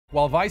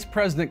While Vice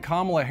President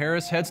Kamala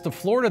Harris heads to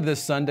Florida this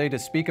Sunday to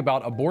speak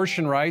about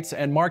abortion rights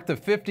and mark the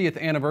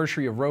 50th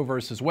anniversary of Roe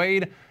v.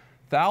 Wade,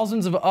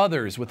 thousands of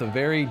others with a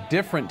very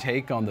different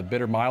take on the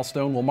bitter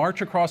milestone will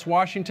march across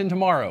Washington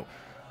tomorrow.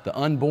 The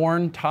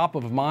unborn top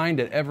of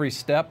mind at every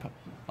step.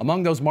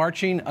 Among those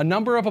marching, a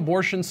number of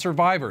abortion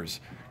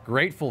survivors,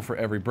 grateful for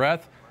every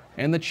breath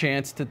and the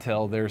chance to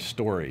tell their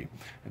story.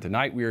 And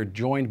tonight we are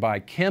joined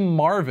by Kim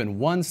Marvin,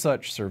 one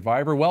such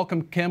survivor.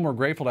 Welcome, Kim. We're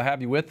grateful to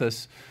have you with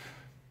us.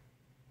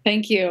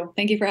 Thank you.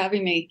 Thank you for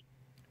having me.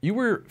 You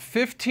were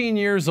 15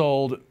 years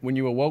old when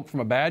you awoke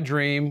from a bad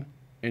dream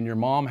and your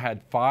mom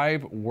had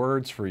 5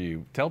 words for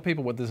you. Tell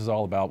people what this is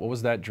all about. What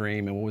was that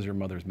dream and what was your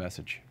mother's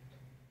message?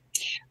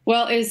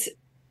 Well, as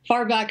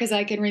far back as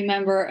I can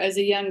remember, as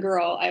a young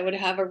girl, I would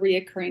have a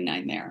reoccurring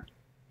nightmare.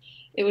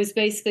 It was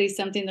basically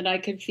something that I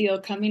could feel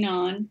coming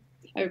on.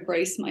 I would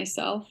brace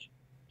myself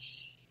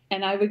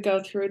and I would go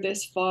through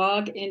this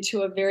fog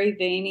into a very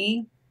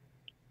veiny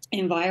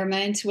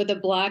environment with a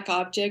black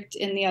object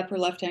in the upper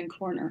left-hand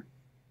corner.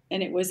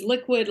 And it was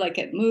liquid, like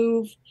it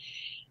moved.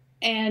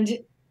 And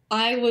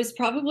I was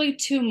probably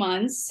 2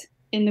 months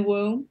in the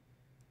womb,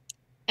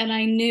 and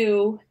I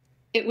knew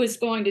it was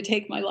going to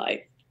take my life.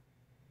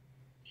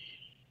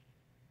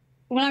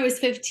 When I was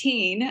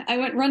 15, I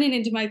went running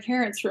into my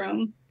parents'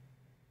 room,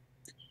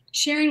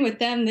 sharing with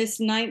them this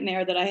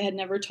nightmare that I had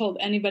never told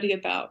anybody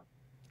about.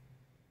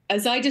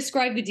 As I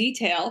described the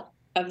detail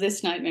of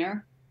this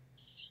nightmare,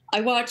 I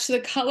watched the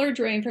color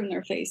drain from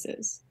their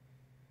faces.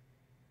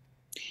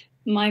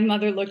 My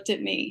mother looked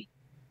at me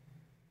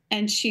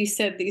and she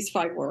said these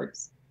 5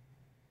 words.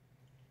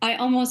 I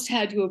almost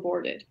had to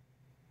abort it.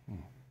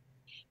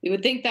 You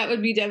would think that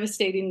would be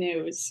devastating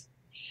news,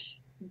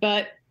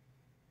 but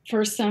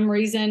for some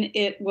reason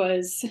it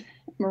was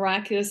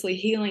miraculously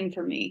healing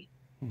for me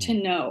to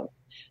know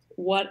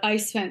what I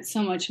spent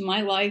so much of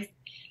my life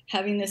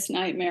having this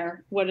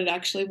nightmare, what it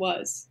actually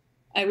was.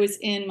 I was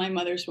in my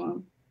mother's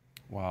womb.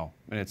 Wow.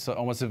 And it's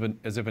almost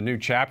as if a new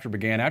chapter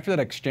began after that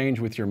exchange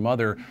with your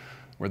mother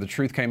where the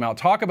truth came out.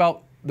 Talk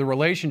about the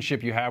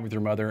relationship you have with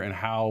your mother and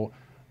how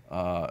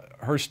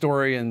her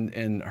story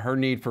and her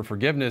need for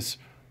forgiveness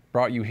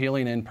brought you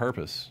healing and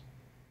purpose.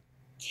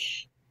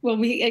 Well,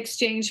 we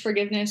exchanged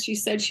forgiveness. She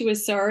said she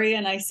was sorry,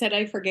 and I said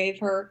I forgave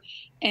her.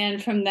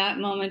 And from that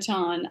moment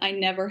on, I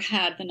never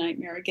had the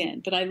nightmare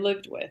again that I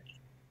lived with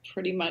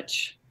pretty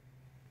much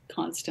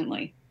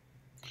constantly.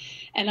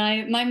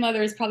 And my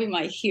mother is probably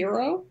my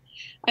hero.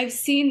 I've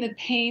seen the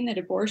pain that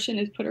abortion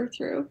has put her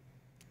through,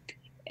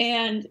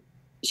 and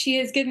she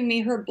has given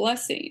me her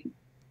blessing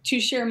to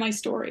share my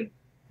story.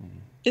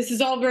 This is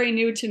all very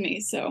new to me,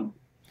 so.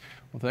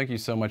 Well, thank you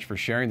so much for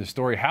sharing the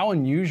story. How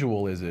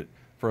unusual is it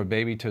for a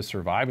baby to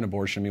survive an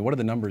abortion? I mean, what do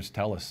the numbers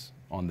tell us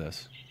on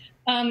this?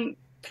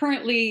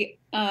 Currently,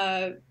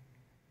 the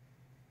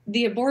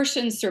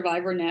Abortion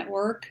Survivor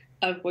Network,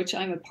 of which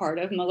I'm a part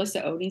of,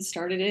 Melissa Oden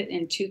started it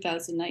in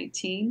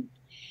 2019.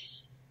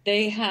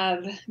 They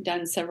have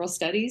done several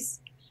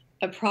studies.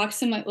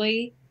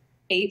 Approximately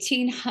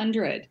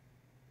 1,800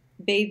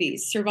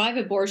 babies survive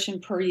abortion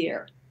per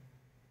year.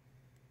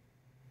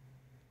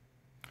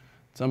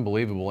 It's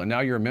unbelievable. And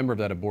now you're a member of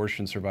that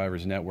Abortion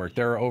Survivors Network.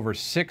 There are over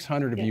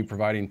 600 of you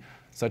providing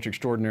such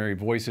extraordinary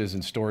voices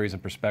and stories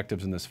and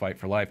perspectives in this fight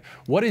for life.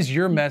 What is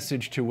your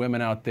message to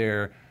women out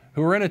there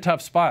who are in a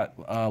tough spot,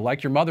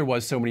 like your mother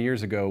was so many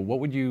years ago? What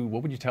would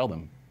you tell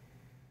them?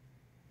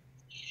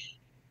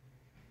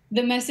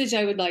 The message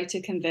I would like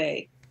to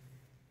convey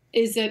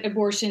is that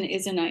abortion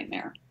is a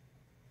nightmare.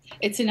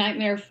 It's a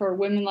nightmare for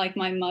women like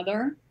my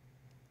mother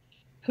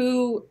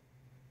who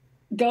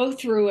go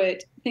through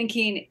it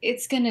thinking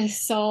it's going to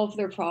solve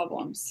their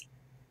problems.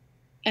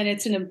 And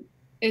it's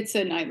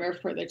a nightmare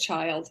for the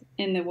child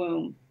in the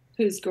womb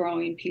who's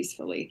growing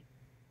peacefully.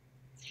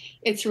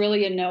 It's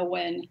really a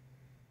no-win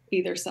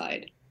either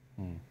side.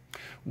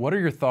 What are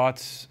your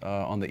thoughts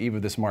on the eve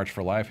of this March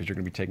for Life as you're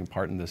going to be taking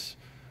part in this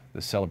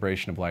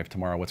celebration of life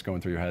tomorrow? What's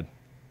going through your head?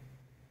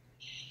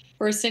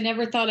 First, I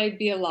never thought I'd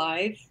be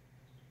alive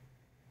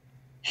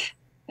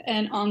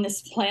and on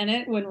this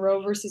planet when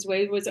Roe versus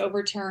Wade was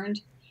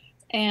overturned.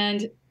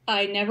 And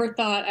I never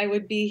thought I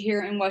would be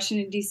here in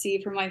Washington,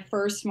 D.C. for my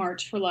first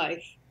March for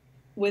Life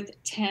with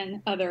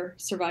 10 other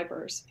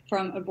survivors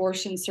from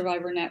Abortion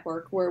Survivor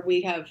Network, where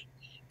we have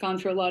gone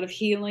through a lot of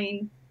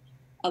healing,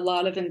 a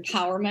lot of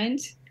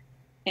empowerment,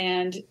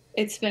 and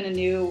it's been a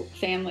new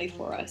family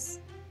for us.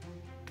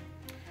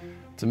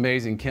 It's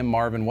amazing. Kim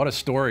Marvin, what a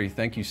story.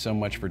 Thank you so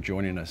much for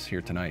joining us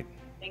here tonight.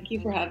 Thank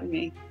you for having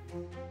me.